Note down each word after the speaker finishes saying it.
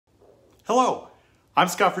Hello, I'm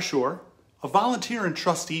Scott Verschoor, a volunteer and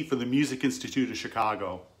trustee for the Music Institute of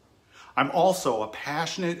Chicago. I'm also a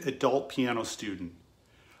passionate adult piano student.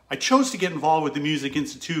 I chose to get involved with the Music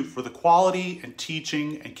Institute for the quality and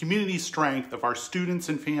teaching and community strength of our students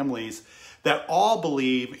and families that all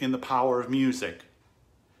believe in the power of music.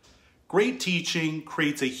 Great teaching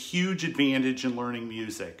creates a huge advantage in learning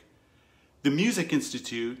music. The Music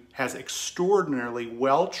Institute has extraordinarily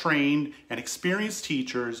well-trained and experienced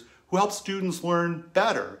teachers who help students learn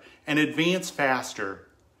better and advance faster.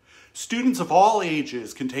 Students of all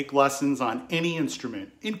ages can take lessons on any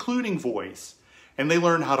instrument, including voice, and they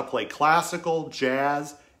learn how to play classical,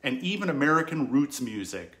 jazz, and even American roots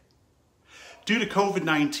music. Due to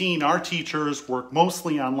COVID-19, our teachers work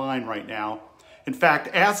mostly online right now. In fact,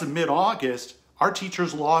 as of mid-August, our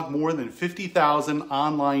teachers log more than 50,000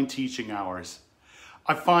 online teaching hours.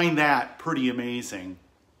 I find that pretty amazing.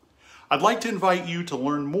 I'd like to invite you to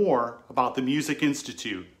learn more about the Music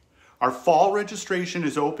Institute. Our fall registration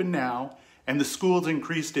is open now, and the school has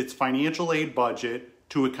increased its financial aid budget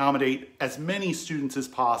to accommodate as many students as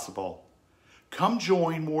possible. Come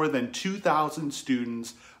join more than 2,000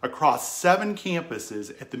 students across 7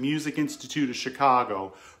 campuses at the Music Institute of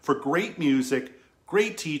Chicago for great music,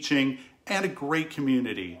 great teaching, and a great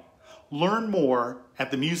community. Learn more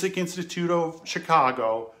at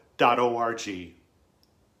themusicinstituteofchicago.org.